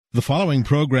The following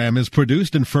program is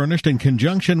produced and furnished in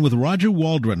conjunction with Roger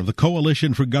Waldron of the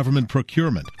Coalition for Government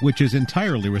Procurement, which is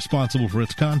entirely responsible for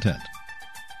its content.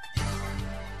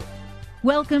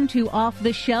 Welcome to Off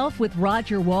the Shelf with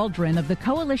Roger Waldron of the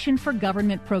Coalition for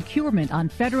Government Procurement on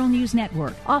Federal News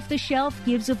Network. Off the Shelf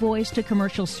gives a voice to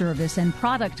commercial service and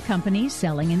product companies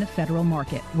selling in the federal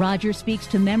market. Roger speaks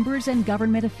to members and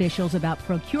government officials about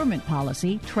procurement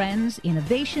policy, trends,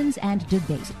 innovations, and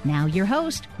debates. Now your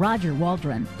host, Roger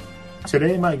Waldron.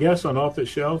 Today, my guests on Off the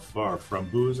Shelf are from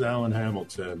Booz Allen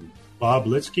Hamilton. Bob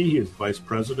Litsky, he is Vice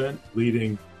President,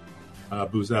 leading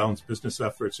Booz Allen's business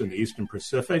efforts in the Eastern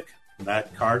Pacific.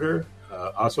 Matt Carter,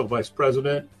 also Vice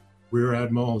President, Rear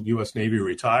Admiral, U.S. Navy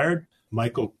retired.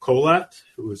 Michael Colette,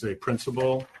 who is a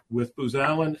principal with Booz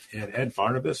Allen, and Ed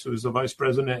Barnabas, who is the Vice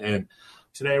President. And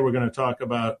today we're going to talk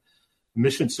about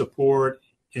mission support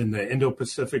in the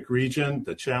Indo-Pacific region,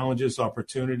 the challenges,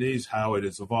 opportunities, how it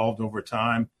has evolved over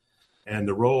time, and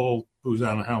the role Booz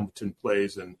Allen Hamilton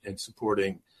plays in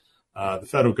supporting the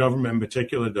federal government, in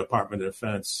particular, the Department of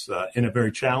Defense, in a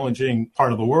very challenging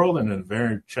part of the world and in a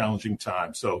very challenging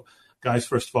time. So, guys,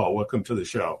 first of all, welcome to the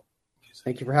show.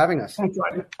 Thank you for having us. Thanks,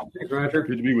 Roger. Thanks, Roger.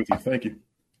 Good to be with you. Thank you.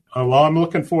 Well, I'm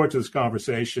looking forward to this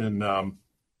conversation.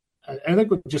 I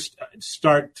think we'll just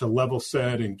start to level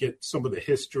set and get some of the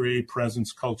history,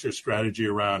 presence, culture, strategy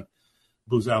around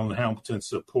Booz Allen Hamilton's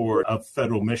support of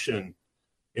federal mission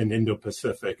in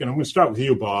Indo-Pacific. And I'm going to start with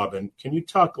you, Bob. And can you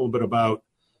talk a little bit about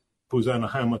Booz Allen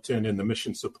Hamilton and the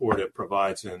mission support it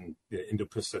provides in the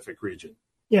Indo-Pacific region?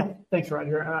 Yeah, thanks,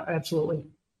 Roger. Absolutely.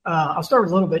 I'll start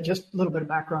with a little bit of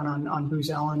background on Booz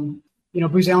Allen. You know,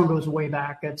 Booz Allen goes way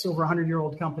back. It's over a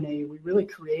 100-year-old company. We really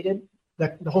created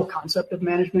the whole concept of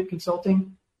management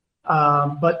consulting.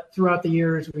 But throughout the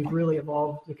years, we've really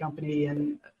evolved the company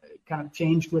and kind of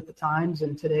changed with the times.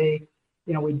 And today,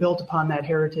 you know, we built upon that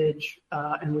heritage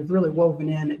and we've really woven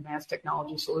in advanced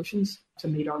technology solutions to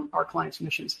meet our clients'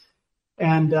 missions.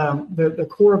 And the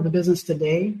core of the business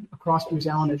today across Booz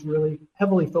Allen is really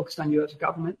heavily focused on U.S.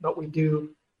 government, but we do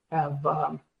have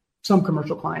some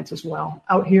commercial clients as well.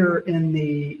 Out here in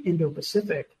the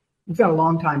Indo-Pacific, we've got a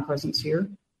long-time presence here.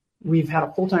 We've had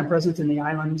a full-time presence in the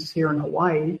islands here in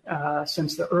Hawaii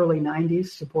since the early 90s,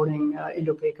 supporting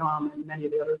Indo-PACOM and many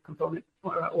of the other component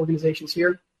organizations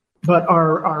here. But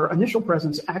our initial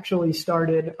presence actually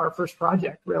started, our first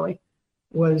project really,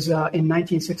 was in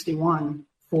 1961.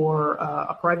 For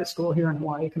a private school here in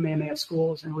Hawaii, Kamehameha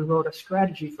Schools, and we wrote a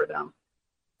strategy for them.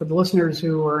 For the listeners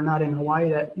who are not in Hawaii,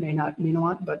 that may not mean a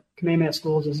lot, but Kamehameha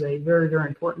Schools is a very, very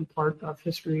important part of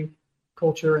history,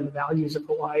 culture, and the values of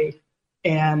Hawaii.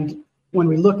 And when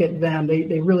we look at them,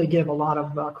 they really give a lot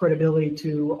of credibility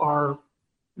to our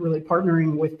really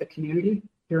partnering with the community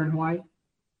here in Hawaii.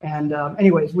 And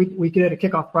anyways, we did a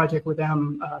kickoff project with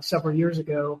them several years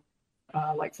ago,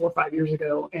 like 4 or 5 years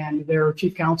ago, and their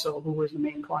chief counsel, who was the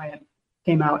main client,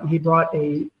 came out and he brought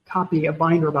a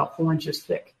binder about 4 inches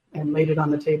thick and laid it on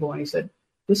the table. And he said,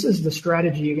 "This is the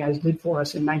strategy you guys did for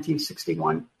us in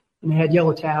 1961. And they had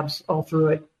yellow tabs all through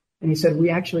it. And he said, "We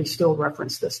actually still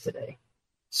reference this today."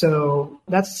 So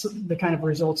that's the kind of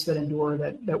results that endure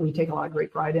that we take a lot of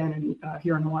great pride in and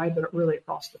here in Hawaii, but really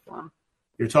across the firm.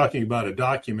 You're talking about a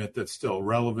document that's still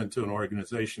relevant to an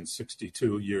organization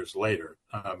 62 years later.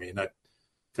 I mean, that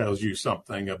tells you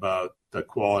something about the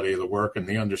quality of the work and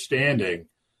the understanding,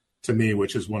 to me,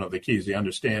 which is one of the keys, the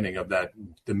understanding of that,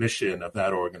 the mission of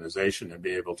that organization, and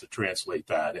be able to translate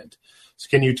that. And so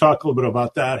can you talk a little bit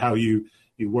about that, how you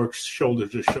work shoulder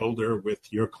to shoulder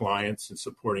with your clients in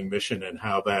supporting mission, and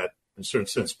how that, in a certain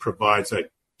sense, provides a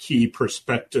key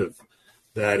perspective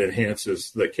that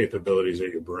enhances the capabilities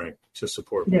that you bring to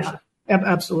support mission? Yeah,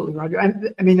 absolutely, Roger.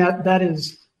 I mean, that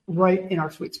is right in our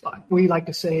sweet spot. We like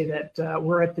to say that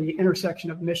we're at the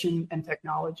intersection of mission and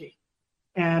technology.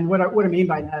 And what I mean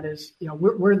by that is, you know,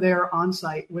 we're there on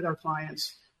site with our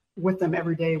clients, with them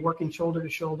every day, working shoulder to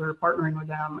shoulder, partnering with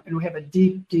them. And we have a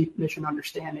deep, deep mission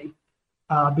understanding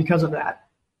because of that.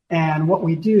 And what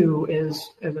we do is,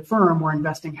 as a firm, we're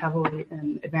investing heavily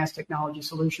in advanced technology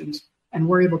solutions. And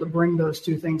we're able to bring those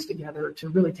two things together to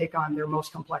really take on their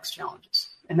most complex challenges.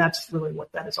 And that's really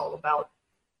what that is all about.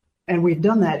 And we've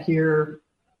done that here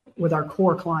with our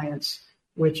core clients,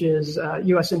 which is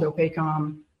U.S.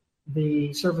 Indo-PACOM,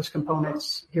 the service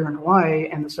components here in Hawaii,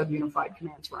 and the sub-unified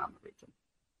commands around the region.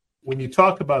 When you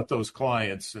talk about those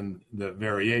clients and the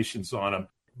variations on them,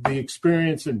 the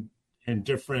experience in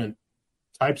different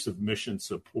types of mission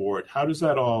support, how does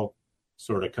that all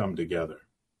sort of come together?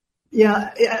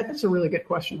 Yeah, that's a really good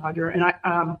question, Roger. And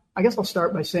I guess I'll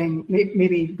start by saying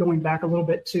maybe going back a little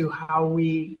bit to how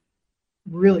we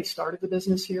really started the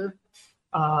business here.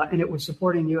 and it was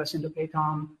supporting U.S. Indo-Pacific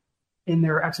in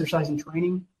their exercise and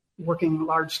training, working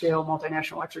large-scale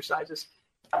multinational exercises.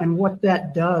 And what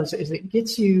that does is it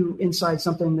gets you inside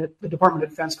something that the Department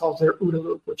of Defense calls their OODA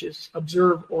loop, which is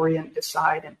observe, orient,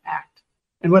 decide, and act.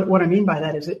 And what I mean by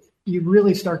that is that you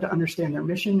really start to understand their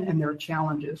mission and their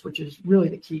challenges, which is really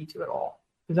the key to it all.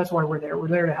 Because that's why we're there. We're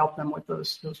there to help them with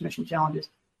those mission challenges.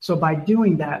 So by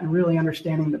doing that and really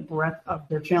understanding the breadth of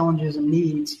their challenges and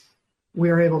needs,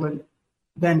 we're able to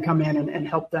then come in and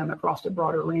help them across a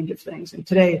broader range of things. And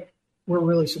today, we're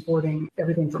really supporting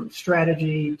everything from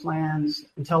strategy, plans,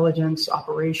 intelligence,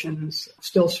 operations,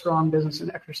 still strong business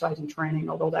and exercise and training,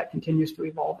 although that continues to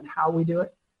evolve in how we do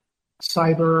it,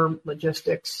 cyber,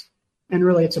 logistics, and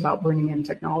really it's about bringing in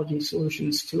technology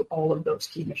solutions to all of those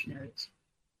key mission areas.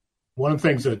 One of the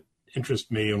things that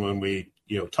interests me, and when we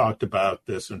talked about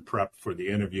this and prep for the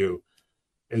interview,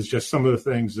 is just some of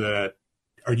the things that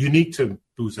are unique to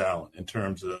Booz Allen in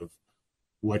terms of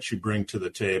what you bring to the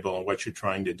table and what you're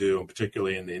trying to do, and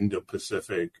particularly in the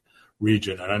Indo-Pacific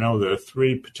region. And I know there are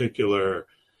three particular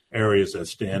areas that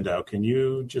stand out. Can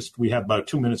you we have about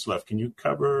 2 minutes left. Can you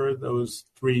cover those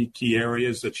three key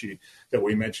areas that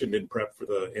we mentioned in prep for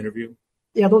the interview?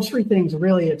 Yeah, those three things,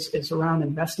 really, it's around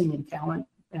investing in talent.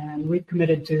 And we've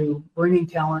committed to bringing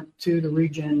talent to the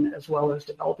region as well as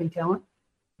developing talent.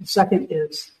 The second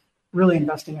is really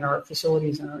investing in our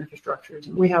facilities and our infrastructures.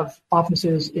 And we have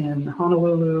offices in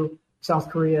Honolulu, South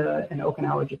Korea, and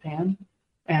Okinawa, Japan.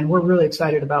 And we're really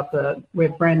excited about we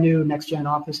have brand new next-gen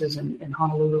offices in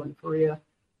Honolulu and Korea.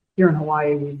 Here in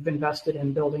Hawaii, we've invested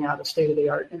in building out a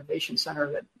state-of-the-art innovation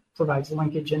center that provides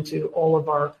linkage into all of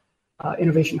our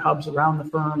innovation hubs around the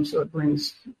firm. So it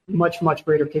brings much, much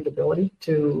greater capability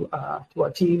to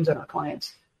our teams and our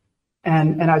clients.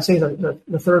 And I'd say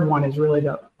the third one is really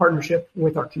the partnership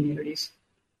with our communities.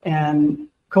 And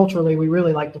culturally, we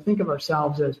really like to think of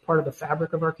ourselves as part of the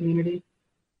fabric of our community.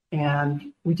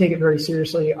 And we take it very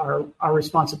seriously, our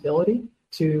responsibility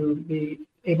to be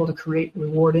able to create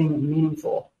rewarding and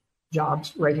meaningful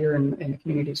jobs right here in the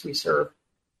communities we serve.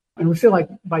 And we feel like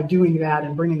by doing that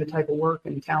and bringing the type of work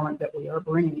and talent that we are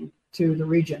bringing to the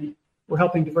region, we're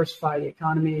helping diversify the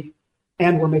economy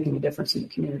and we're making a difference in the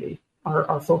community.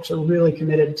 Our folks are really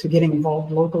committed to getting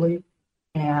involved locally,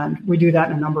 and we do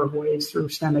that in a number of ways through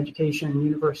STEM education,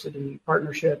 university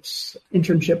partnerships,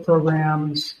 internship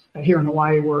programs. Here in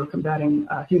Hawaii, we're combating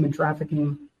human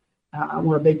trafficking.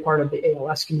 We're a big part of the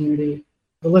ALS community.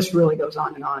 The list really goes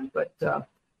on, but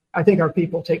I think our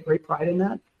people take great pride in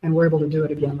that, and we're able to do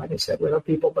it again, like I said, with our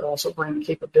people, but also bring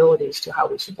capabilities to how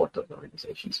we support those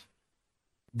organizations.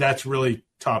 That's really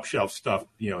top shelf stuff,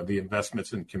 the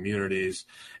investments in communities.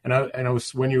 And I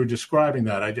was, when you were describing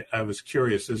that, I was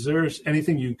curious, is there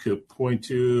anything you could point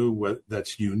to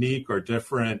that's unique or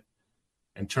different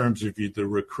in terms of the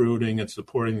recruiting and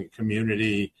supporting the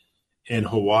community in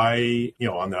Hawaii,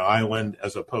 on the island,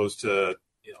 as opposed to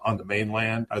on the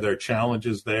mainland? Are there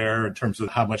challenges there in terms of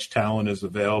how much talent is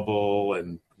available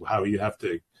and how you have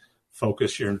to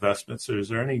focus your investments? Or is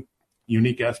there any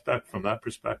unique aspect from that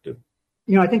perspective?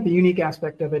 I think the unique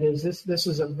aspect of it is this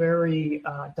is a very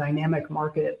dynamic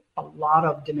market, a lot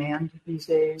of demand these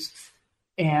days.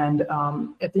 And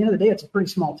at the end of the day, it's a pretty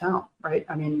small town, right?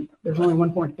 I mean, there's only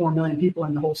 1.4 million people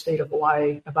in the whole state of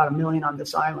Hawaii, about 1 million on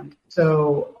this island.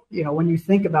 So, when you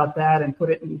think about that and put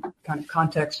it in kind of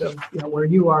context of, where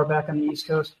you are back on the East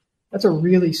Coast, that's a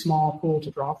really small pool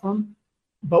to draw from.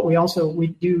 But we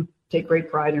do take great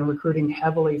pride in recruiting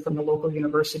heavily from the local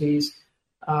universities.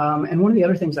 And one of the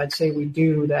other things I'd say we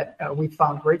do that we've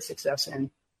found great success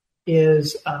in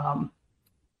is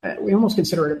we almost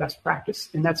consider it a best practice,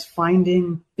 and that's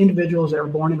finding individuals that are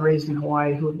born and raised in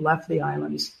Hawaii who have left the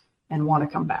islands and want to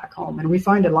come back home. And we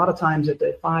find a lot of times at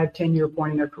the 5-10 year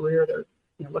point in their career, they're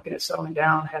looking at settling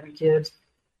down, having kids.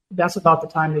 That's about the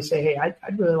time they say, hey,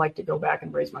 I'd really like to go back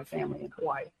and raise my family in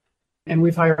Hawaii. And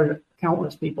we've hired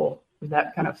countless people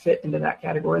that kind of fit into that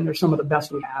category, and they're some of the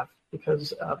best we have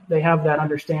because they have that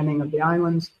understanding of the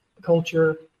islands, the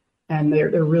culture, and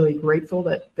they're really grateful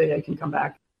that they can come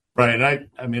back. Right. And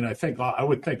I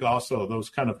would think also those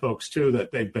kind of folks too,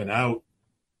 that they've been out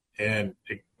and,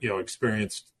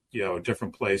 experienced,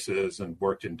 different places and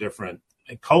worked in different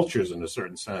cultures in a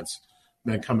certain sense.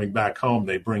 And then coming back home,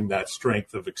 they bring that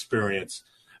strength of experience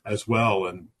as well.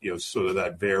 And, sort of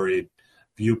that varied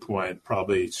viewpoint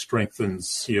probably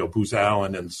strengthens, Booz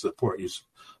Allen and the support you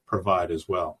provide as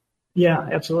well. Yeah,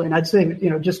 absolutely. And I'd say,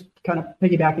 just kind of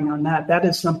piggybacking on that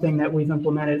is something that we've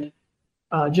implemented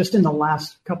just in the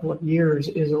last couple of years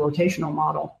is a rotational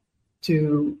model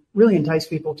to really entice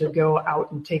people to go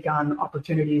out and take on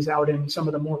opportunities out in some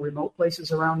of the more remote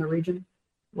places around the region.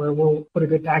 where we'll put a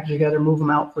good package together, move them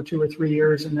out for 2 or 3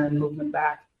 years, and then move them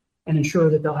back and ensure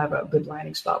that they'll have a good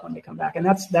landing spot when they come back. And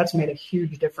that's made a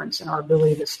huge difference in our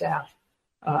ability to staff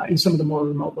in some of the more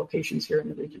remote locations here in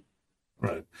the region.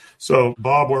 Right. So,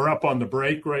 Bob, we're up on the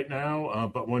break right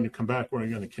now, but when you come back, we're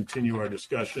going to continue our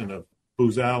discussion of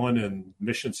Booz Allen and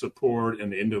mission support in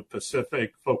the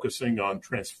Indo-Pacific, focusing on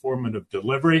transformative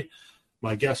delivery.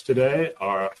 My guests today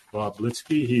are Bob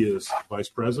Litsky, he is Vice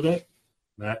President,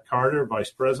 Matt Carter,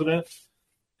 Vice President,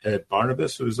 Ed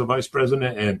Barnabas, who is the Vice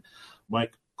President, and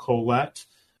Mike Collette,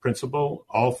 Principal,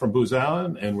 all from Booz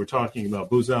Allen. And we're talking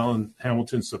about Booz Allen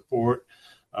Hamilton support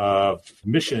of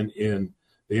mission in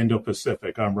the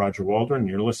Indo-Pacific. I'm Roger Waldron, and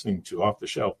you're listening to Off the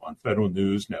Shelf on Federal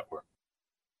News Network.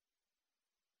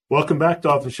 Welcome back to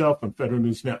Off the Shelf on Federal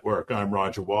News Network. I'm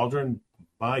Roger Waldron.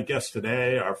 My guests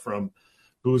today are from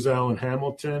Booz Allen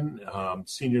Hamilton,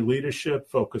 senior leadership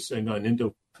focusing on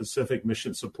Indo-Pacific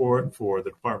mission support for the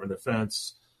Department of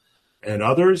Defense and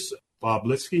others. Bob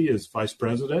Litsky is Vice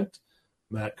President.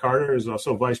 Matt Carter is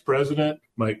also Vice President.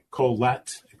 Mike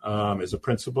Collette is a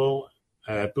Principal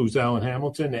at Booz Allen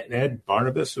Hamilton, and Ed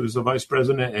Barnabas, who is the Vice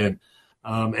President.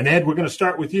 And Ed, we're going to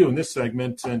start with you in this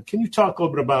segment. And can you talk a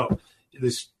little bit about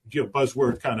this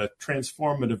buzzword kind of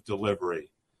transformative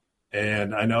delivery?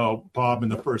 And I know Bob in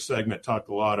the first segment talked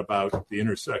a lot about the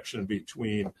intersection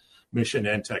between mission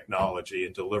and technology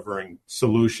and delivering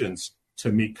solutions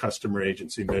to meet customer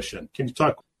agency mission. Can you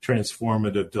talk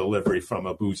transformative delivery from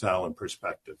a Booz Allen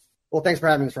perspective? Well, thanks for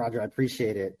having us, Roger. I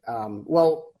appreciate it.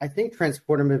 I think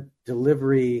transformative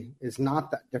delivery is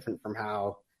not that different from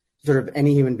how sort of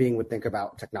any human being would think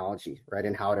about technology, right?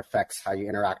 And how it affects how you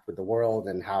interact with the world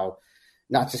and how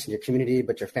not just in your community,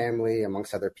 but your family,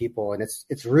 amongst other people. And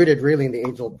it's rooted really in the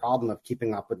age-old problem of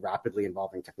keeping up with rapidly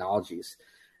evolving technologies.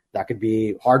 That could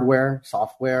be hardware,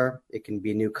 software. It can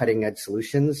be new cutting-edge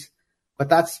solutions. But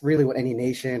that's really what any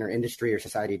nation or industry or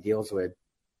society deals with.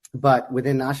 But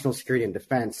within national security and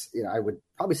defense, I would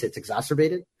probably say it's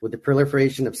exacerbated with the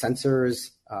proliferation of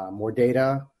sensors, more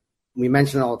data. We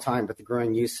mention it all the time, but the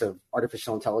growing use of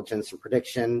artificial intelligence and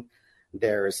prediction.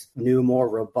 There's new, more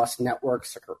robust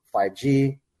networks, like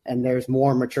 5G, and there's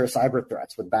more mature cyber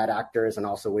threats with bad actors and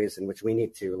also ways in which we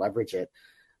need to leverage it.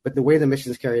 But the way the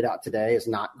mission is carried out today is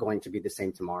not going to be the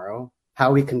same tomorrow.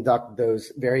 How we conduct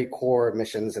those very core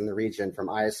missions in the region, from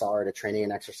ISR to training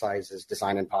and exercises,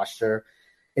 design and posture,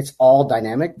 it's all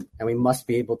dynamic, and we must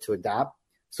be able to adapt.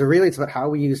 So really, it's about how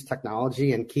we use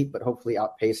technology and keep, but hopefully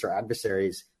outpace our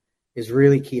adversaries is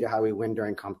really key to how we win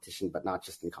during competition, but not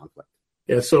just in conflict.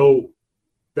 Yeah, so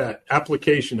that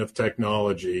application of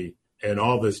technology and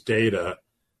all this data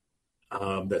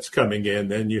that's coming in,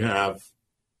 then you have,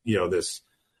 this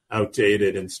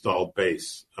outdated installed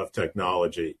base of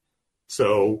technology.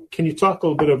 So can you talk a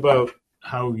little bit about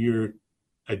how you're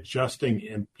adjusting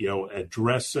and,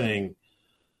 addressing,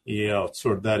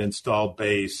 sort of that installed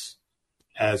base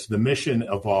as the mission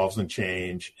evolves and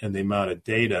change and the amount of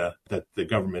data that the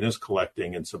government is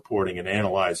collecting and supporting and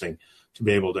analyzing to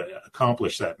be able to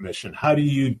accomplish that mission? How do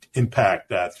you impact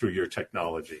that through your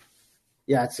technology?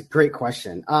 Yeah, it's a great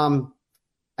question.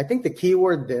 I think the key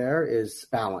word there is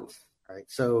balance, right?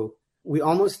 So we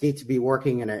almost need to be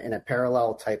working in a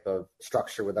parallel type of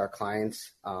structure with our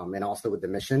clients and also with the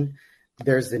mission.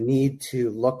 There's the need to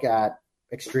look at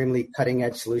extremely cutting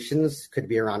edge solutions, could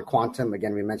be around quantum.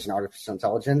 Again, we mentioned artificial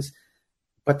intelligence,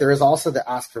 but there is also the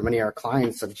ask for many of our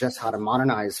clients of just how to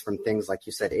modernize from things like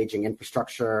you said, aging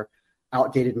infrastructure,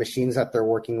 outdated machines that they're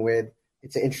working with.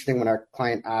 It's interesting when our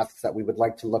client asks that we would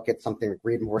like to look at something like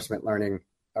reinforcement learning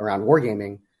around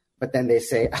wargaming, but then they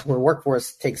say our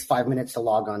workforce takes 5 minutes to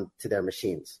log on to their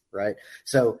machines, right?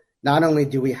 So not only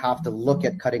do we have to look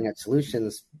at cutting edge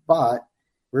solutions, but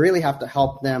we really have to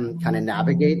help them kind of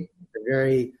navigate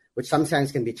which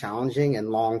sometimes can be challenging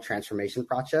and long transformation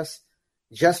process,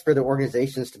 just for the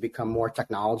organizations to become more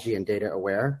technology and data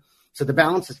aware. So the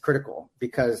balance is critical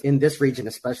because in this region,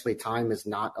 especially, time is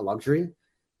not a luxury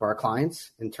for our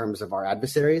clients in terms of our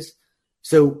adversaries.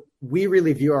 So we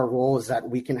really view our role as that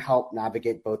we can help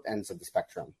navigate both ends of the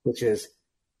spectrum, which is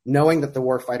knowing that the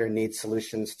warfighter needs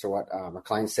solutions to what our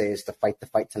clients say is to fight the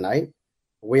fight tonight.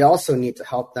 We also need to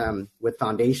help them with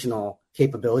foundational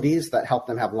capabilities that help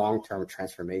them have long-term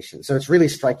transformation. So it's really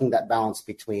striking that balance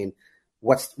between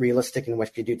what's realistic and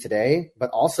what you do today,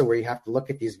 but also where you have to look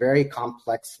at these very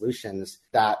complex solutions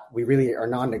that we really are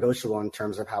non-negotiable in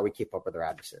terms of how we keep up with our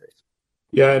adversaries.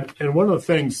 Yeah, and one of the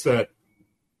things that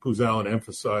Booz Allen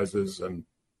emphasizes, and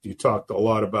you talked a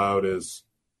lot about, is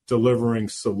delivering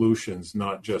solutions,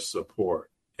 not just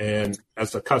support. And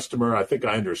as a customer, I think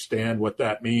I understand what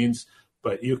that means,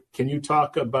 but can you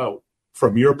talk about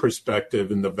from your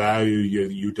perspective and the value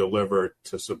you deliver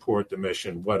to support the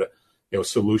mission, what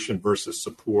solution versus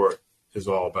support is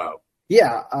all about?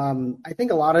 Yeah, I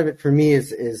think a lot of it for me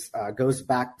is goes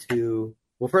back to,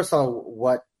 well, first of all,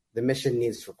 what the mission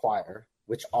needs to require,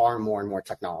 which are more and more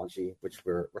technology, which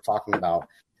we're talking about.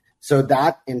 So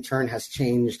that in turn has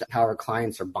changed how our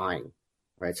clients are buying,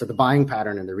 right? So the buying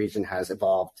pattern in the region has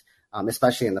evolved,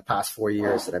 especially in the past 4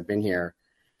 years that I've been here.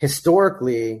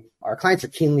 Historically, our clients are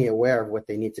keenly aware of what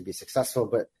they need to be successful,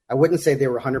 but I wouldn't say they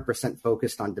were 100%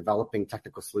 focused on developing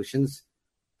technical solutions,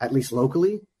 at least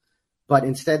locally, but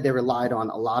instead they relied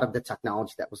on a lot of the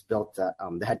technology that was built at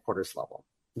the headquarters level.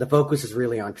 The focus is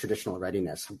really on traditional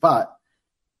readiness, but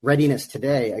readiness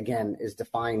today, again, is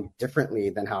defined differently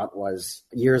than how it was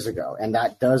years ago, and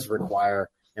that does require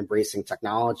embracing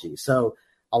technology. So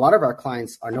a lot of our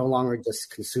clients are no longer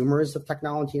just consumers of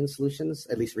technology and solutions,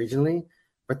 at least regionally,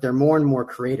 but they're more and more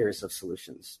creators of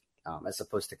solutions as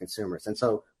opposed to consumers. And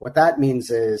so what that means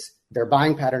is their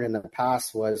buying pattern in the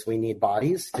past was we need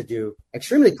bodies to do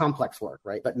extremely complex work,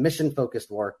 right? But mission-focused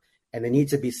work, and they need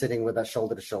to be sitting with us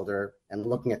shoulder to shoulder and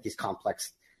looking at these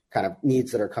complex kind of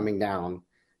needs that are coming down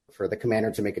for the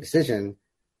commander to make a decision.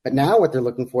 But now what they're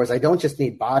looking for is I don't just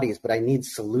need bodies, but I need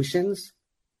solutions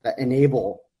that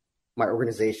enable my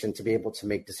organization to be able to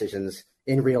make decisions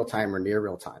in real time or near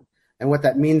real time. And what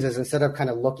that means is instead of kind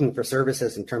of looking for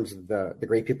services in terms of the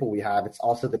great people we have, it's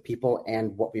also the people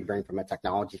and what we bring from a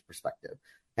technology perspective.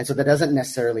 And so that doesn't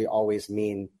necessarily always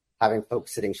mean having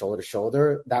folks sitting shoulder to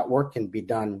shoulder. That work can be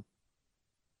done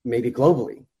maybe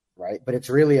globally, right? But it's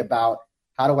really about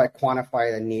how do I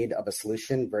quantify the need of a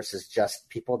solution versus just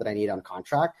people that I need on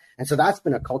contract? And so that's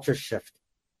been a culture shift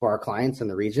for our clients in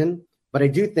the region. But I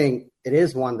do think it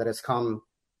is one that has come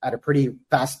at a pretty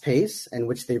fast pace in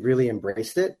which they really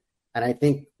embraced it. And I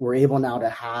think we're able now to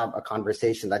have a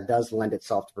conversation that does lend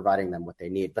itself to providing them what they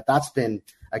need. But that's been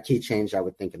a key change, I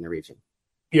would think, in the region.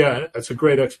 Yeah, that's a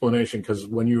great explanation, because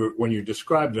when you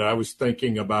described it, I was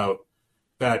thinking about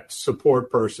that support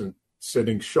person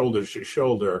sitting shoulder to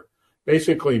shoulder,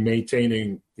 basically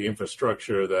maintaining the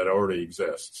infrastructure that already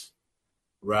exists,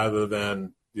 rather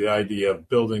than the idea of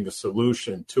building a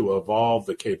solution to evolve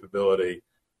the capability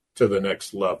to the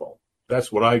next level. That's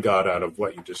what I got out of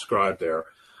what you described there.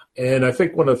 And I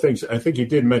think one of the things, I think you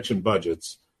did mention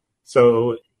budgets.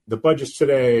 So the budgets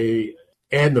today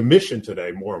and the mission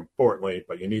today, more importantly,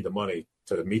 but you need the money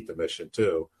to meet the mission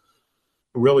too,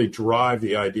 really drive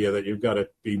the idea that you've got to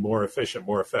be more efficient,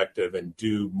 more effective, and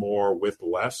do more with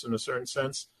less in a certain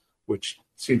sense, which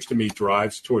seems to me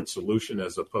drives towards solution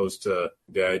as opposed to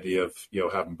the idea of,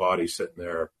 having bodies sitting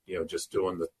there, just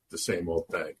doing the same old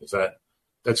thing.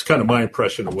 That's kind of my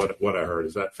impression of what I heard.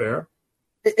 Is that fair?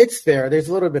 It's fair. There's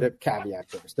a little bit of caveat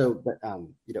there. So, but,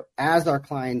 as our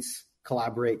clients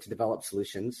collaborate to develop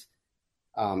solutions,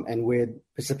 and with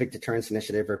Pacific Deterrence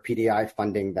Initiative or PDI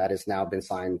funding that has now been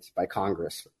signed by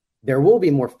Congress, there will be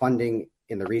more funding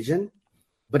in the region,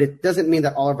 but it doesn't mean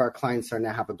that all of our clients are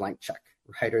now have a blank check,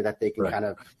 right? Or that they can kind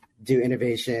of do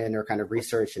innovation or kind of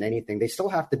research and anything. They still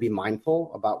have to be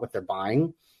mindful about what they're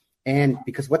buying. And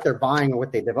because what they're buying or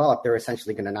what they develop, they're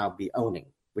essentially going to now be owning,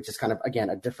 which is kind of, again,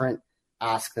 a different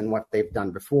ask than what they've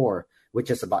done before, which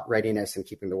is about readiness and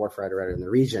keeping the warfighter ready in the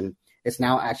region. It's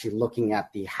now actually looking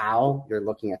at the how. You're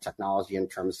looking at technology in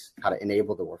terms of how to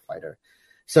enable the warfighter.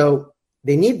 So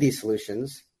they need these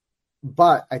solutions,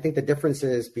 but I think the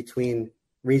differences between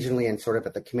regionally and sort of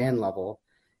at the command level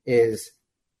is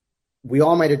we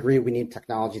all might agree we need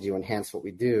technology to enhance what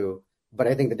we do, but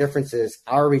I think the difference is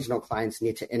our regional clients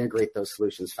need to integrate those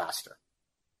solutions faster,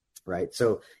 right?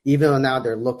 So even though now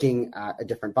they're looking at a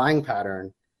different buying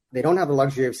pattern, they don't have the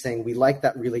luxury of saying, we like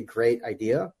that really great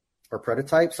idea or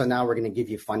prototype, so now we're going to give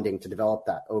you funding to develop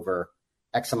that over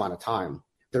X amount of time.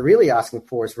 They're really asking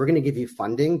for is we're going to give you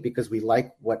funding because we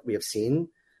like what we have seen,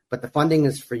 but the funding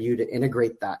is for you to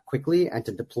integrate that quickly and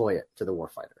to deploy it to the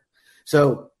warfighter.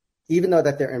 So even though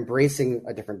that they're embracing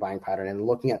a different buying pattern and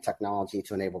looking at technology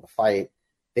to enable the fight,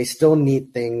 they still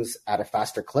need things at a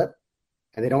faster clip,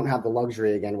 and they don't have the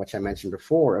luxury, again, which I mentioned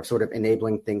before, of sort of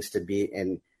enabling things to be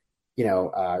in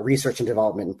research and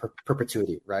development in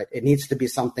perpetuity, right? It needs to be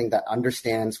something that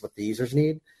understands what the users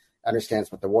need,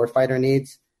 understands what the warfighter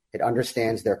needs. It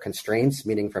understands their constraints,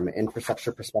 meaning from an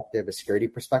infrastructure perspective, a security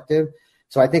perspective.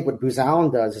 So I think what Booz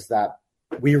Allen does is that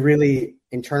we really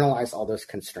internalize all those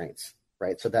constraints,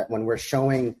 right? So that when we're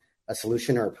showing a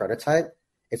solution or a prototype,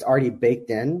 it's already baked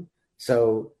in.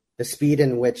 So the speed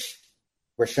in which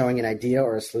we're showing an idea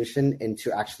or a solution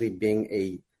into actually being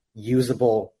a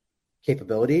usable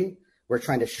capability, we're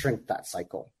trying to shrink that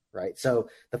cycle, right? So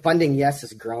the funding, yes,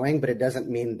 is growing, but it doesn't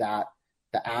mean that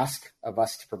the ask of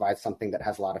us to provide something that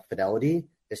has a lot of fidelity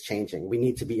is changing. We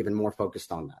need to be even more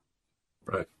focused on that.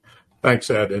 Right. Thanks,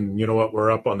 Ed. And you know what?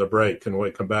 We're up on the break. And when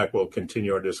we come back, we'll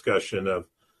continue our discussion of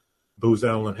Booz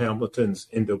Allen Hamilton's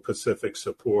Indo-Pacific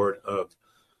support of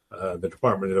the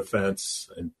Department of Defense.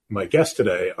 And my guests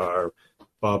today are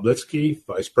Bob Litsky,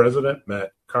 Vice President,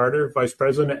 Matt Carter, Vice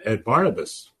President, Ed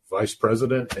Barnabas, Vice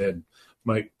President, and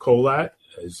Mike Kolat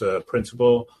is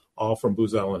Principal, all from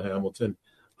Booz Allen Hamilton.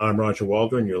 I'm Roger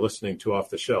Waldron. You're listening to Off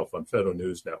the Shelf on Federal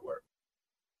News Network.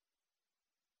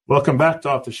 Welcome back to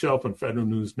Off the Shelf on Federal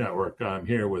News Network. I'm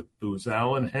here with Booz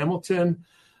Allen Hamilton.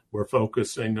 We're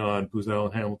focusing on Booz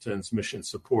Allen Hamilton's mission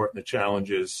support and the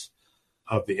challenges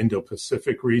of the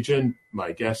Indo-Pacific region.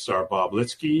 My guests are Bob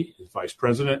Litsky, Vice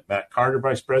President, Matt Carter,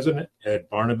 Vice President, Ed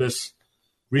Barnabas,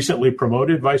 recently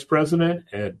promoted Vice President,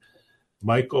 and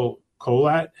Michael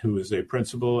Kolat, who is a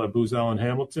principal at Booz Allen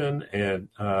Hamilton. And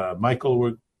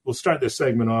Michael, we'll start this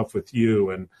segment off with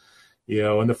you. And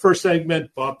in the first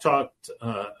segment, Bob talked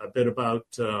a bit about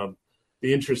the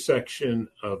intersection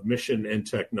of mission and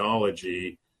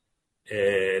technology.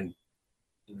 And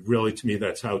really, to me,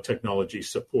 that's how technology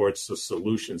supports the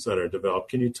solutions that are developed.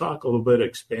 Can you talk a little bit,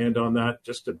 expand on that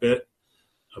just a bit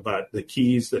about the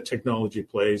keys that technology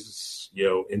plays,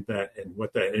 in that and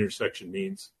what that intersection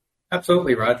means?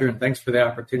 Absolutely, Roger. And thanks for the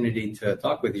opportunity to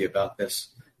talk with you about this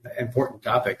important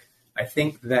topic. I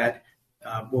think that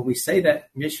when we say that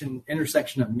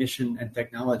intersection of mission and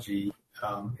technology,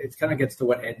 it kind of gets to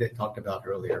what Ed talked about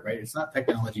earlier, right? It's not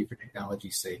technology for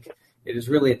technology's sake. It is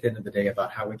really, at the end of the day,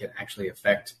 about how we can actually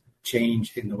affect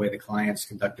change in the way the clients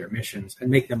conduct their missions and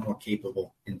make them more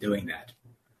capable in doing that.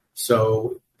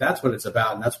 So that's what it's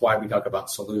about, and that's why we talk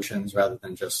about solutions rather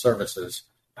than just services.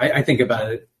 I think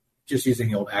about it just using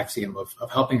the old axiom of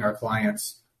helping our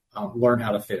clients learn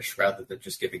how to fish rather than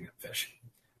just giving them fish.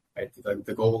 Right?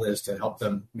 The goal is to help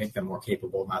them, make them more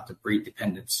capable, not to breed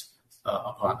dependence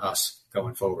upon us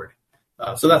going forward.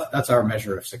 So that's our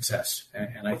measure of success.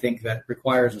 And I think that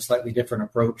requires a slightly different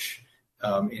approach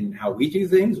in how we do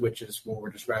things, which is what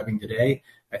we're describing today.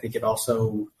 I think it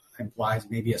also implies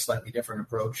maybe a slightly different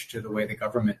approach to the way the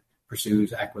government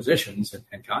pursues acquisitions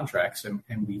and contracts.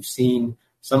 And we've seen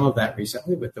some of that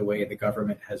recently with the way the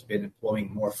government has been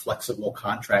employing more flexible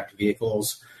contract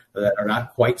vehicles that are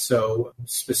not quite so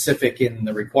specific in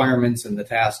the requirements and the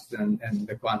tasks and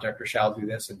the contractor shall do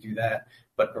this and do that,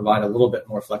 but provide a little bit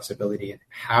more flexibility in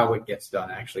how it gets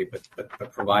done actually, but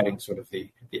providing sort of the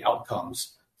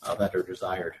outcomes that are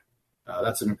desired.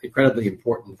 That's an incredibly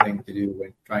important thing to do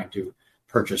when trying to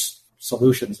purchase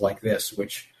solutions like this,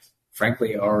 which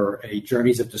frankly are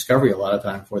journeys of discovery a lot of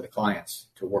time for the clients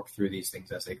to work through these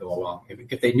things as they go along.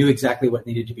 If they knew exactly what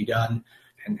needed to be done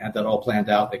and had that all planned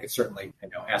out, they could certainly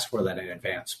ask for that in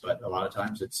advance. But a lot of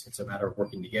times it's a matter of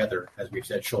working together, as we've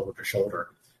said, shoulder to shoulder,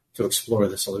 to explore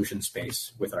the solution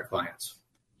space with our clients.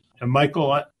 And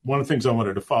Michael, one of the things I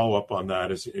wanted to follow up on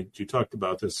that is you talked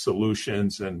about the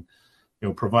solutions and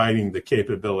providing the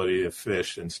capability to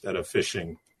fish instead of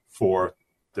fishing for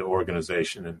the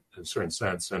organization in a certain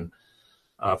sense. And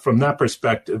from that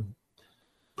perspective,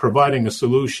 providing a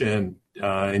solution,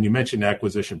 and you mentioned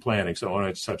acquisition planning, so I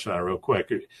want to touch on it real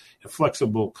quick. A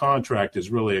flexible contract is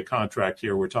really a contract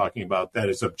here we're talking about that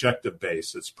is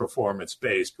objective-based. It's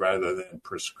performance-based rather than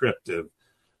prescriptive.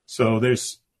 So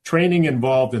there's training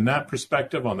involved in that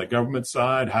perspective on the government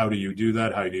side. How do you do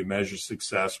that? How do you measure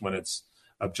success when it's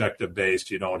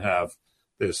objective-based? You don't have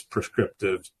this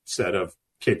prescriptive set of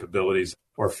capabilities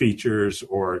or features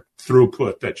or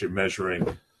throughput that you're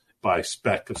measuring by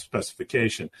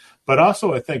specification. But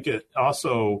also, I think it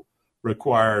also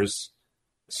requires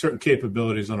certain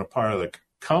capabilities on a part of the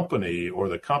company or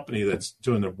the company that's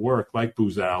doing the work, like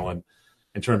Booz Allen,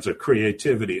 in terms of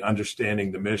creativity,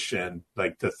 understanding the mission,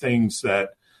 like the things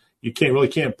that you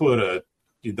can't put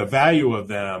the value of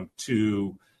them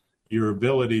to your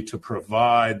ability to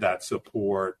provide that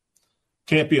support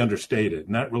can't be understated.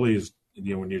 And that really is,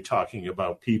 when you're talking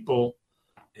about people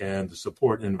and the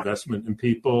support and investment in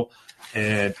people,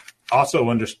 and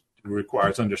also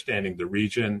requires understanding the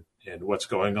region and what's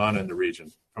going on in the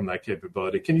region from that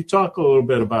capability. Can you talk a little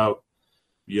bit about,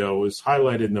 it was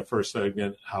highlighted in the first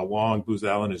segment, how long Booz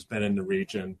Allen has been in the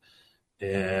region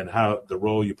and how the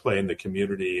role you play in the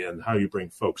community and how you bring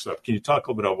folks up. Can you talk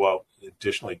a little bit about,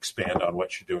 additionally expand on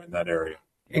what you do in that area?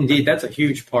 Indeed, that's a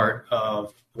huge part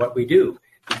of what we do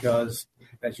because,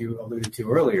 as you alluded to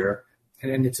earlier,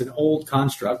 and it's an old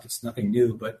construct, it's nothing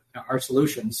new, but our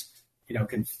solutions,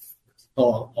 can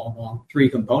fall along three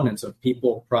components of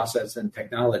people, process, and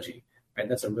technology. Right?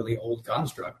 That's a really old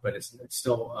construct, but it's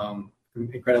still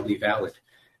incredibly valid.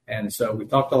 And so we've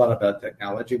talked a lot about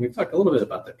technology. We've talked a little bit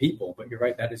about the people, but you're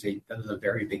right, that is a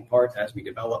very big part as we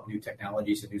develop new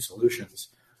technologies and new solutions.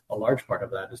 A large part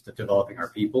of that is to developing our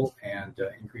people and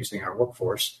increasing our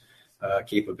workforce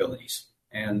capabilities.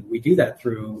 And we do that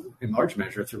in large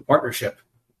measure, through partnership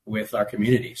with our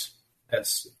communities.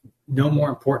 That's no more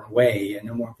important way and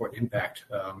no more important impact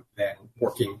than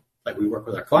working like we work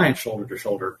with our clients shoulder to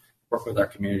shoulder, work with our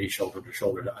community shoulder to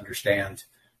shoulder to understand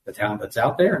the talent that's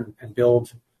out there and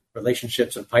build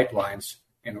relationships and pipelines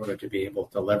in order to be able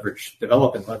to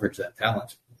develop and leverage that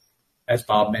talent. As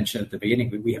Bob mentioned at the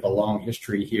beginning, we have a long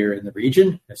history here in the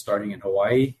region, starting in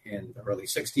Hawaii in the early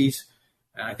 60s.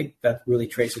 And I think that really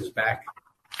traces back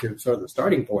to sort of the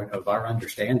starting point of our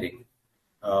understanding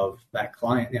of that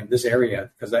client, this area,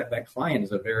 because that client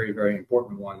is a very, very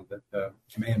important one. That the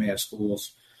Kamehameha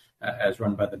Schools, as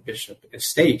run by the Bishop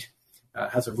Estate,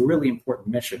 has a really important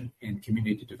mission in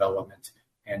community development,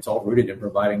 and it's all rooted in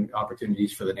providing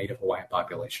opportunities for the Native Hawaiian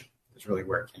population. That's really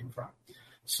where it came from.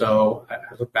 So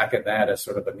I look back at that as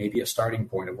sort of maybe a starting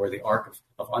point of where the arc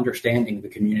of understanding the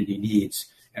community needs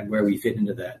and where we fit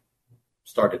into that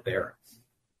started there.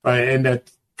 Right, and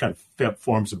that kind of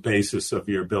forms a basis of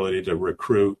your ability to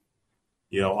recruit,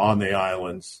 on the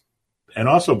islands, and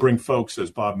also bring folks,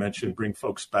 as Bob mentioned,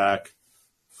 back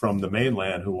from the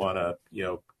mainland who want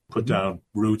to, put down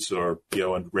roots or,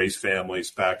 and raise families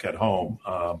back at home.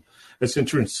 It's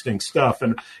interesting stuff.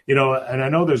 And, and I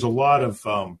know there's a lot of,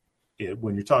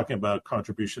 when you're talking about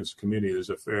contributions to community,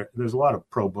 there's a lot of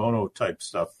pro bono type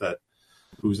stuff that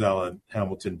Booz Allen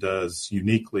Hamilton does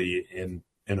uniquely in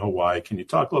Hawaii. Can you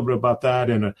talk a little bit about that?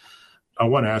 And I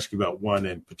want to ask you about one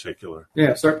in particular.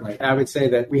 Yeah, certainly. I would say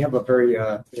that we have a very,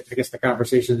 I guess the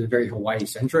conversation is very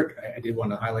Hawaii-centric. I did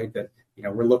want to highlight that,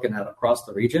 we're looking at across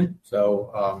the region.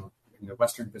 So in the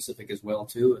Western Pacific as well,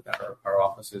 too, our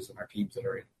offices and our teams that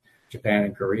are in Japan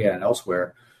and Korea and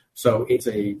elsewhere. So it's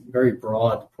a very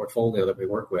broad portfolio that we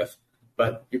work with.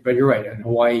 But you're right, and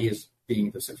Hawaii is being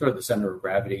the center of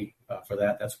gravity for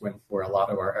that. That's where a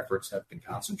lot of our efforts have been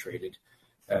concentrated.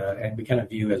 And we kind of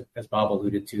view, as Bob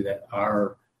alluded to,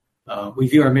 that we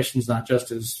view our missions not just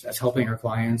as helping our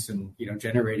clients and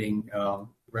generating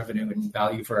revenue and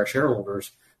value for our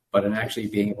shareholders, but in actually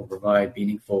being able to provide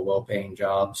meaningful, well-paying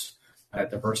jobs,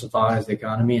 diversifies the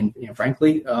economy, and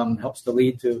frankly helps to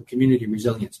lead to community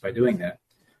resilience by doing that,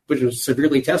 which was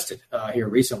severely tested here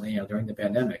recently during the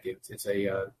pandemic. It's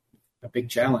a big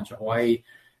challenge. Hawaii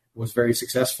was very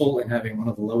successful in having one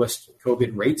of the lowest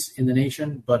COVID rates in the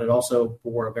nation, but it also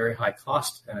bore a very high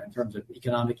cost in terms of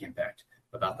economic impact,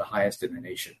 about the highest in the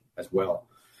nation as well.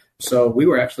 So we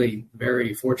were actually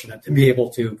very fortunate to be able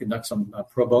to conduct some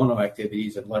pro bono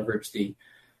activities and leverage the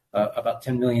about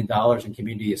 $10 million in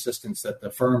community assistance that the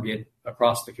firm did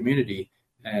across the community,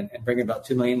 and bring about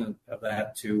 $2 million of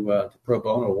that to pro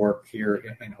bono work here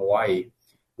in Hawaii,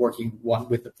 working one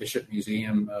with the Bishop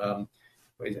Museum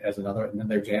as another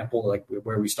example, like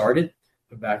where we started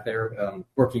back there,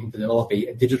 working to develop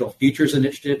a digital futures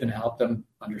initiative and help them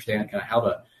understand kind of how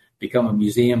to become a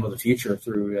museum of the future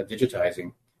through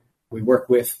digitizing. We work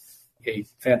with a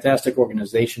fantastic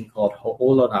organization called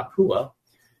Ho'ola Napua,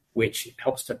 which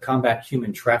helps to combat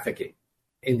human trafficking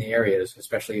in the areas,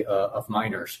 especially of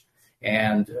minors.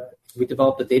 And we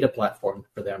developed a data platform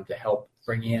for them to help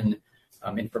bring in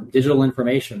digital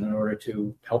information in order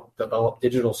to help develop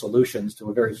digital solutions to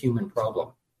a very human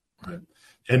problem. Right.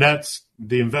 And that's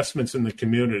the investments in the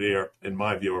community are, in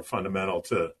my view, are fundamental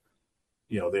to,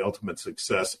 the ultimate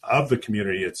success of the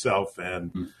community itself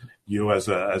and you as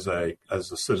a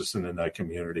citizen in that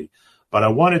community. But I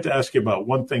wanted to ask you about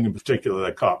one thing in particular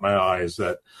that caught my eye, is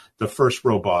that the FIRST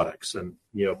Robotics. And,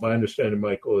 my understanding,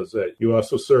 Michael, is that you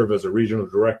also serve as a regional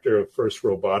director of FIRST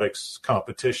Robotics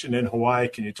competition in Hawaii.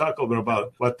 Can you talk a little bit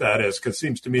about what that is? Because it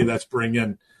seems to me that's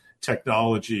bringing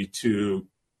technology to,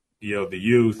 the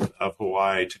youth of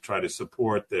Hawaii to try to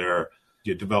support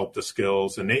develop the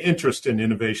skills and the interest in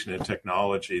innovation and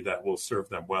technology that will serve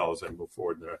them well as they move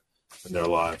forward in their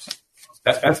lives.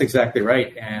 That's exactly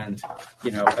right. And,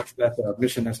 that's a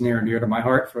mission that's near and dear to my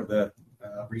heart for the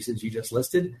reasons you just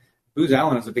listed. Booz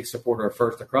Allen is a big supporter of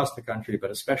FIRST across the country, but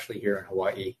especially here in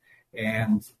Hawaii.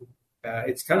 And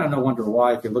it's kind of no wonder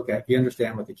why, if you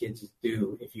understand what the kids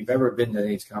do, if you've ever been to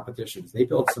these competitions, they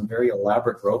build some very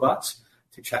elaborate robots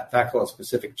to tackle a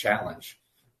specific challenge.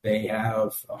 They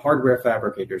have hardware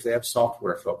fabricators, they have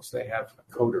software folks, they have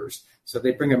coders. So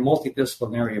they bring a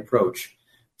multidisciplinary approach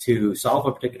to solve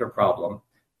a particular problem,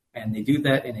 and they do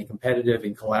that in a competitive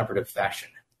and collaborative fashion.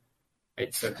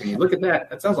 Right? So when you look at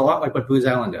that sounds a lot like what Booz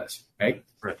Allen does, right?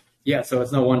 Right. Yeah, so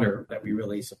it's no wonder that we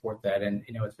really support that. And,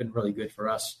 it's been really good for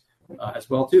us as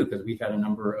well, too, because we've had a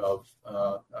number of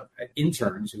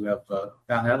interns who have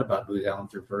found out about Booz Allen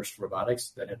through FIRST Robotics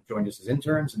that have joined us as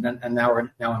interns and now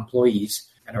are employees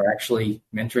and are actually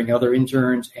mentoring other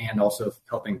interns and also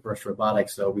helping FIRST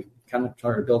Robotics. So we kind of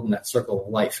started building that circle of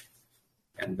life,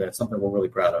 and that's something we're really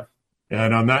proud of.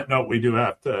 And on that note, we do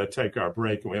have to take our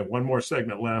break, and we have one more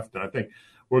segment left, and I think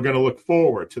we're going to look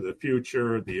forward to the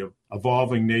future, the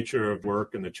evolving nature of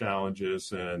work and the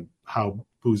challenges, and how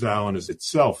Booz Allen is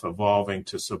itself evolving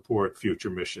to support future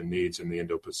mission needs in the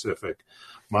Indo-Pacific.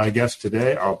 My guests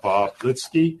today are Bob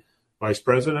Litsky, Vice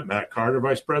President, Matt Carter,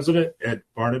 Vice President, Ed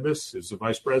Barnabas, who's the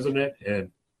Vice President,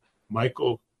 and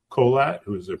Michael Colat,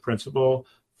 who is the Principal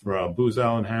from Booz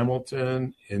Allen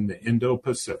Hamilton in the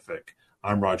Indo-Pacific.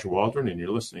 I'm Roger Waldron, and you're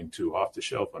listening to Off the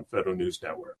Shelf on Federal News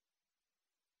Network.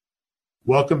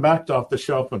 Welcome back to Off the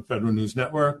Shelf on Federal News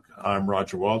Network. I'm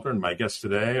Roger Waldron. My guests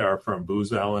today are from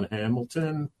Booz Allen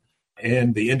Hamilton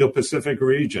and the Indo-Pacific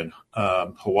region,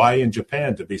 Hawaii and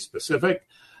Japan to be specific.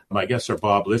 My guests are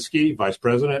Bob Litsky, Vice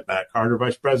President, Matt Carter,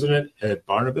 Vice President, Ed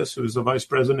Barnabas, who is the Vice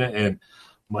President, and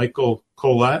Michael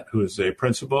Colat, who is a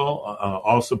Principal,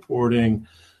 all supporting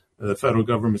the federal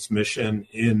government's mission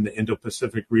in the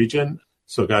Indo-Pacific region.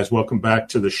 So, guys, welcome back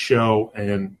to the show.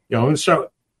 And I'm going to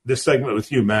start this segment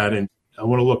with you, Matt, and I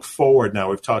want to look forward now.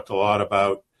 We've talked a lot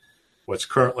about what's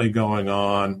currently going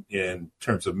on in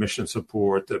terms of mission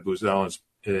support that Booz Allen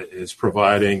is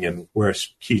providing and where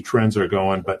key trends are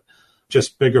going. But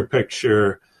just bigger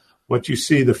picture, what do you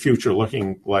see the future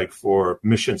looking like for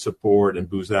mission support and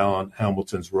Booz Allen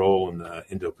Hamilton's role in the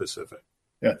Indo-Pacific?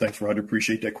 Yeah, thanks, Roger.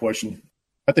 Appreciate that question.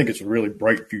 I think it's a really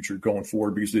bright future going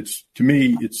forward because to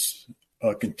me, it's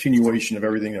a continuation of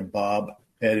everything that Bob,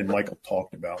 Ed, and Michael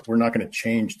talked about. We're not going to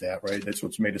change that, right? That's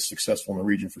what's made us successful in the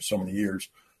region for so many years.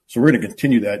 So we're going to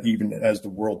continue that even as the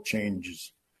world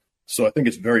changes. So I think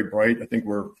it's very bright. I think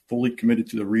we're fully committed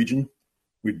to the region.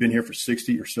 We've been here for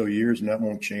 60 or so years, and that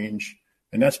won't change.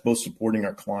 And that's both supporting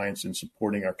our clients and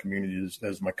supporting our communities,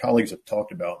 as my colleagues have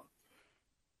talked about.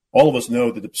 All of us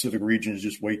know that the Pacific region is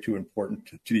just way too important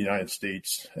to the United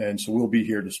States. And so we'll be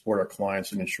here to support our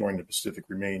clients in ensuring the Pacific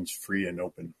remains free and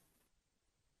open.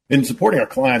 In supporting our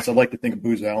clients, I'd like to think of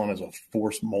Booz Allen as a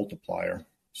force multiplier,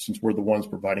 since we're the ones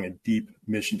providing a deep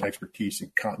mission expertise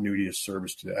and continuity of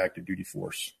service to the active duty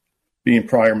force. Being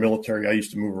prior military, I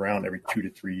used to move around every 2 to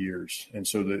 3 years. And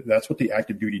so that's what the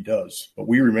active duty does. But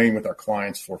we remain with our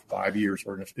clients for 5 years,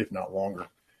 or if not longer.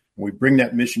 We bring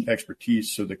that mission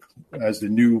expertise so that as the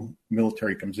new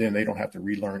military comes in, they don't have to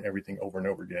relearn everything over and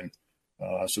over again.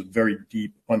 So very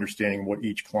deep understanding of what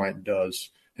each client does.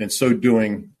 And in so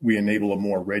doing, we enable a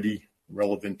more ready,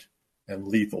 relevant, and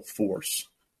lethal force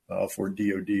for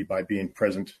DoD by being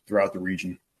present throughout the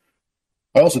region.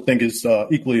 I also think is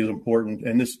equally as important,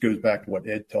 and this goes back to what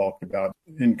Ed talked about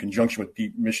in conjunction with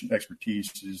deep mission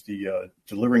expertise, is the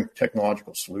delivering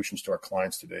technological solutions to our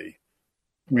clients today.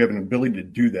 We have an ability to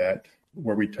do that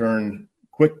where we turn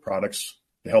quick products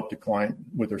to help the client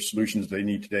with their solutions they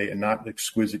need today and not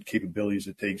exquisite capabilities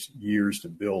that takes years to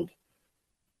build.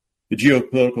 The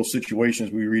geopolitical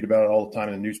situations we read about all the time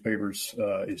in the newspapers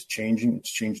is changing.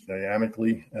 It's changed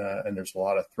dynamically, and there's a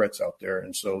lot of threats out there.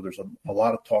 And so there's a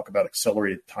lot of talk about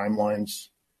accelerated timelines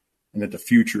and that the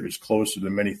future is closer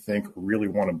than many think or really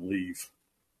want to believe.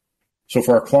 So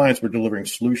for our clients, we're delivering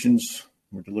solutions,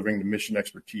 we're delivering the mission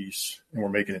expertise, and we're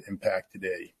making an impact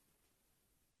today.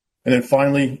 And then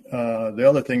finally, the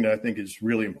other thing that I think is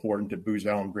really important that Booz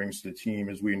Allen brings to the team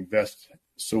is we invest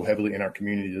so heavily in our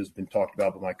community, as has been talked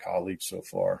about by my colleagues so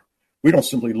far. We don't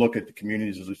simply look at the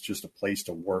communities as it's just a place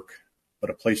to work, but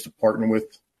a place to partner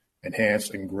with, enhance,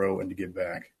 and grow, and to give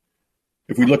back.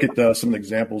 If we look at some of the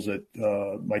examples that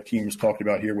my team has talked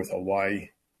about here with Hawaii,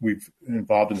 we've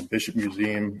involved in the Bishop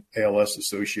Museum, ALS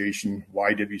Association,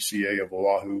 YWCA of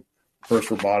Oahu, FIRST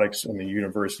Robotics, and the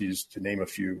universities, to name a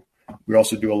few. We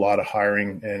also do a lot of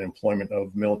hiring and employment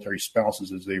of military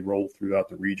spouses as they roll throughout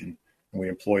the region, and we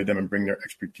employ them and bring their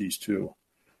expertise too.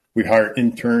 We hire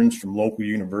interns from local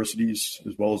universities,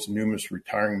 as well as numerous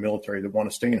retiring military that want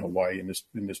to stay in Hawaii in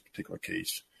this particular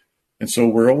case. And so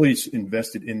we're always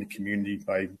invested in the community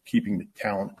by keeping the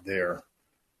talent there.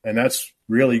 And that's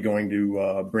really going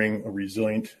to bring a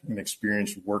resilient and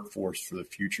experienced workforce for the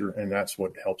future, and that's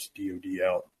what helps DoD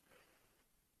out.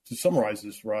 To summarize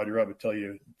this, Roger, I would tell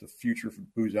you the future for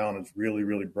Booz Allen is really,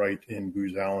 really bright in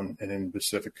Booz Allen and in the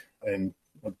Pacific. And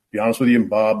I'll be honest with you,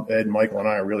 Bob, Ed, Michael, and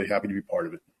I are really happy to be part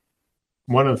of it.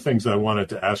 One of the things I wanted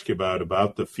to ask you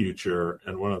about the future,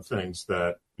 and one of the things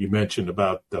that you mentioned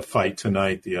about the fight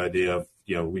tonight, the idea of,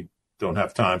 we don't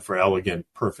have time for elegant,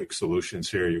 perfect solutions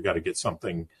here. You've got to get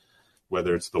something,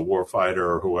 whether it's the warfighter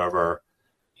or whoever,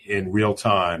 in real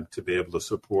time to be able to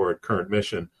support current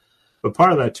mission. But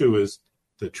part of that, too, is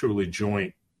the truly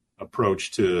joint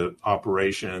approach to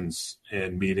operations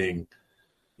and meeting,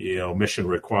 mission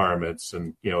requirements.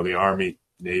 And, the Army,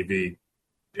 Navy,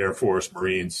 Air Force,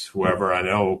 Marines, whoever. I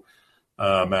know,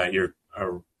 Matt, you're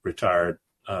a retired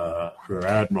Rear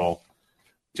Admiral.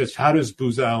 Just how does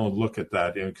Booz Allen look at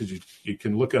that? Because you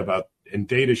can look about, and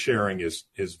data sharing is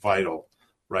vital,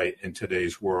 right, in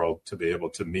today's world to be able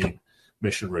to meet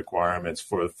mission requirements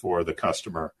for the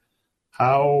customer.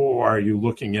 How are you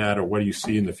looking at, or what do you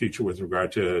see in the future with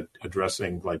regard to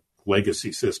addressing like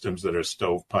legacy systems that are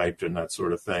stovepiped and that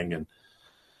sort of thing,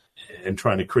 and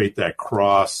trying to create that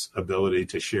cross ability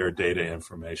to share data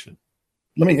information?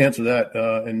 Let me answer that,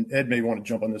 and Ed may want to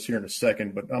jump on this here in a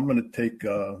second, but I'm going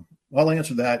to I'll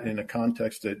answer that in a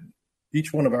context that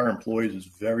each one of our employees is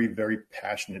very, very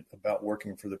passionate about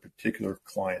working for the particular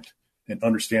client and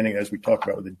understanding, as we talked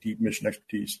about, with the deep mission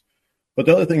expertise. But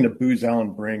the other thing that Booz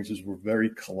Allen brings is we're very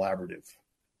collaborative.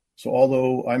 So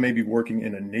although I may be working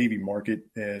in a Navy market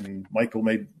and Michael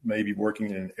may be working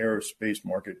in an aerospace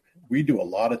market, we do a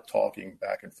lot of talking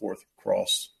back and forth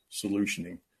cross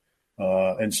solutioning.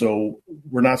 And so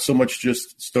we're not so much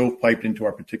just stovepiped into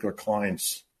our particular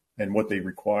clients and what they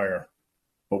require,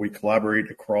 but we collaborate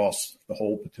across the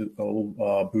whole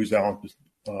Booz Allen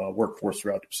workforce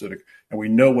throughout the Pacific. And we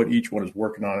know what each one is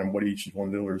working on and what each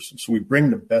one delivers. So we bring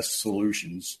the best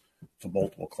solutions to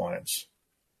multiple clients.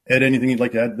 Ed, anything you'd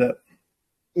like to add to that?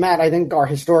 Matt, I think our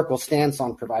historical stance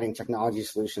on providing technology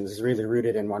solutions is really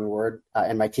rooted in one word,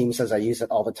 and my team says I use it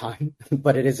all the time,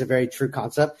 but it is a very true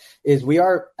concept, is we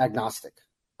are agnostic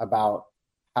about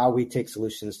how we take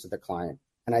solutions to the client.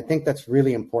 And I think that's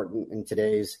really important in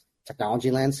today's technology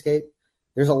landscape.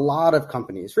 There's a lot of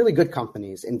companies, really good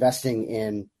companies, investing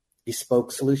in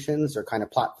bespoke solutions or kind of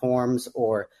platforms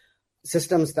or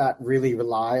systems that really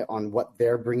rely on what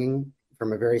they're bringing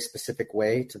from a very specific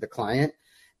way to the client.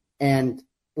 And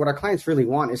what our clients really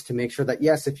want is to make sure that,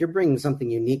 yes, if you're bringing something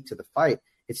unique to the fight,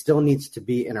 it still needs to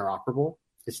be interoperable.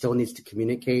 It still needs to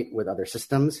communicate with other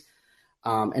systems.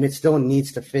 And it still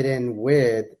needs to fit in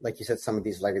with, like you said, some of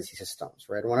these legacy systems,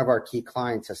 right? One of our key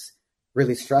clients has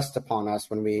really stressed upon us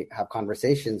when we have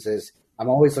conversations is, I'm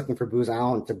always looking for Booz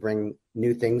Allen to bring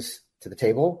new things to the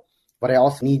table, but I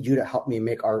also need you to help me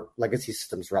make our legacy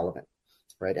systems relevant,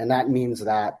 right? And that means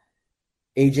that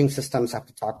aging systems have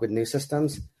to talk with new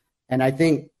systems. And I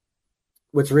think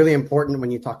what's really important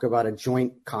when you talk about a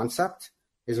joint concept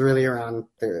is really around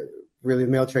the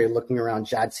military looking around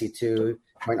JADC2,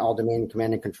 Joint All-Domain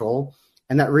Command and Control.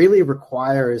 And that really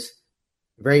requires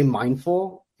very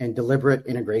mindful and deliberate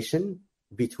integration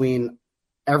between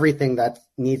everything that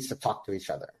needs to talk to each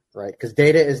other, right? Because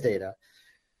data is data.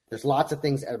 There's lots of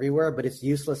things everywhere, but it's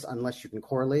useless unless you can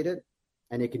correlate it.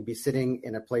 And it can be sitting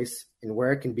in a place in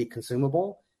where it can be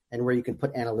consumable and where you can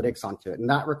put analytics onto it. And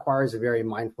that requires a very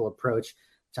mindful approach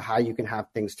to how you can have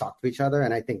things talk to each other.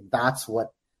 And I think that's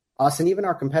what us and even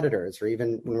our competitors, or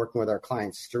even when working with our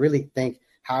clients, is to really think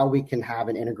how we can have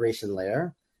an integration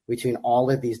layer between all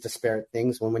of these disparate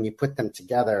things when you put them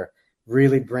together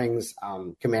really brings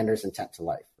commander's intent to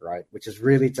life, right? Which is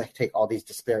really to take all these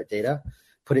disparate data,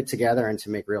 put it together, and to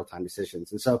make real-time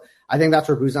decisions. And so I think that's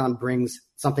where Booz Allen brings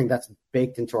something that's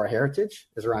baked into our heritage,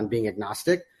 is around being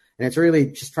agnostic. And it's really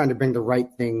just trying to bring the right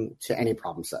thing to any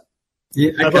problem set.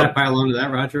 Yeah, I kind of pile on to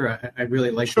that, Roger. I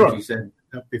really like Sure. what you said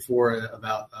before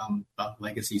about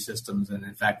legacy systems. And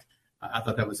in fact, I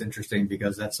thought that was interesting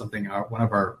because that's something one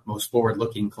of our most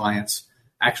forward-looking clients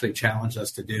actually challenged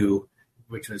us to do,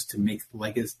 which was to make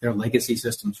their legacy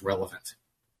systems relevant,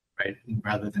 right?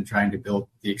 Rather than trying to build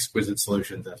the exquisite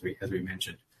solutions, as we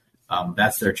mentioned.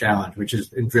 That's their challenge, which is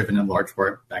driven in large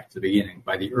part, back to the beginning,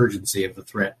 by the urgency of the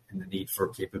threat and the need for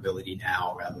capability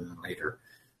now rather than later.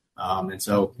 And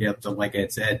so, so like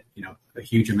Ed said, a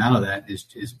huge amount of that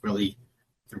is really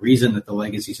the reason that the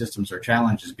legacy systems are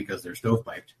challenged is because they're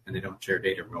stovepiped and they don't share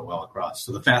data real well across.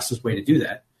 So the fastest way to do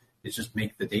that is just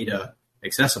make the data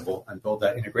accessible and build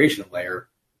that integration layer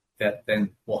that then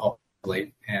will help.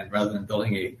 And rather than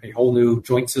building a whole new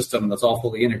joint system that's all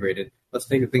fully integrated, let's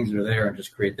take the things that are there and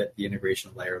just create the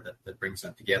integration layer that brings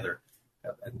them together.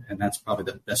 And that's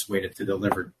probably the best way to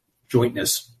deliver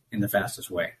jointness in the fastest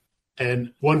way.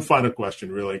 And one final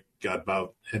question really got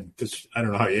about, and this, I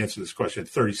don't know how you answer this question,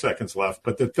 30 seconds left,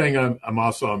 but the thing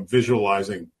I'm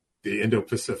visualizing the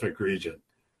Indo-Pacific region,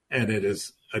 and it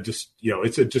is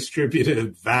it's a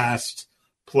distributed, vast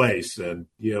place, and,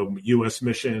 U.S.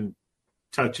 mission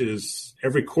touches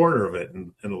every corner of it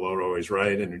in the lower oars,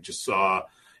 right? And you just saw,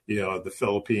 the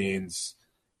Philippines,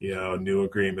 new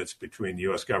agreements between the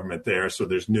U.S. government there. So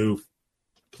there's new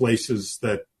places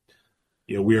that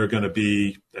we are going to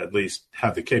be, at least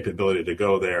have the capability to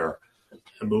go there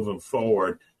and move them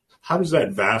forward. How does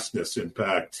that vastness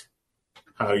impact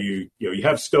how you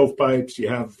have stovepipes, you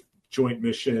have joint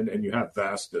mission, and you have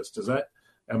vastness? Does that,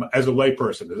 as a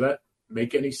layperson, does that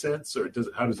make any sense, or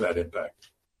how does that impact?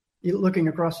 Looking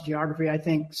across geography, I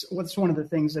think what's one of the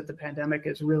things that the pandemic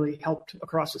has really helped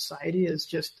across society is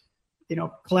just,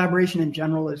 collaboration in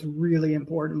general is really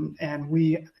important. And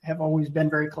we have always been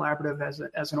very collaborative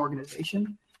as an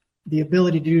organization. The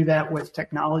ability to do that with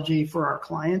technology for our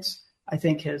clients, I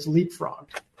think, has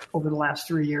leapfrogged over the last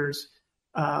 3 years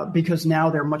because now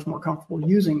they're much more comfortable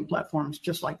using platforms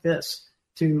just like this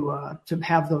to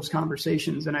have those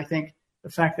conversations. And I think the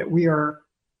fact that we are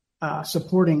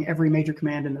supporting every major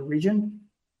command in the region,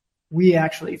 we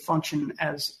actually function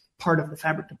as part of the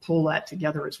fabric to pull that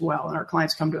together as well. And our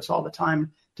clients come to us all the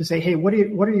time to say, hey, what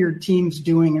are your teams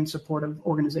doing in support of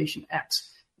organization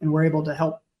X? And we're able to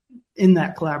help in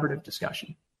that collaborative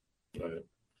discussion. Right.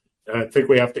 I think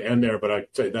we have to end there, but I'd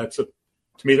say to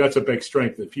me, that's a big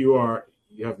strength. If you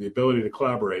have the ability to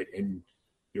collaborate and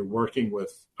you're working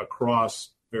with across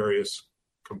various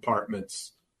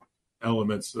compartments,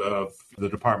 elements of the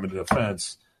Department of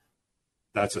Defense,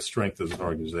 that's a strength as an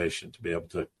organization to be able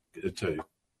to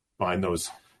find those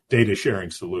data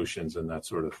sharing solutions and that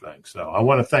sort of thing. So I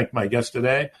want to thank my guest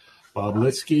today, Bob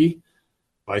Litsky,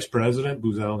 Vice President,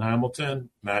 Booz Allen Hamilton,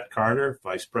 Matt Carter,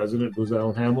 Vice President, Booz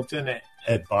Allen Hamilton,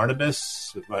 Ed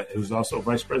Barnabas, who's also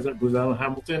Vice President, Booz Allen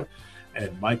Hamilton,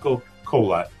 and Michael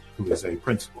Kolat, who is a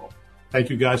principal. Thank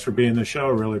you guys for being on the show.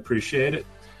 I really appreciate it.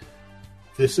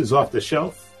 This is Off the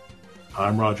Shelf.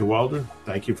 I'm Roger Waldron.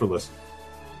 Thank you for listening.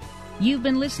 You've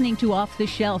been listening to Off the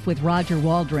Shelf with Roger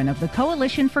Waldron of the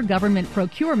Coalition for Government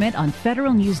Procurement on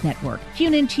Federal News Network.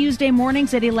 Tune in Tuesday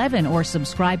mornings at 11 or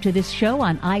subscribe to this show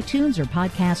on iTunes or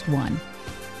Podcast One.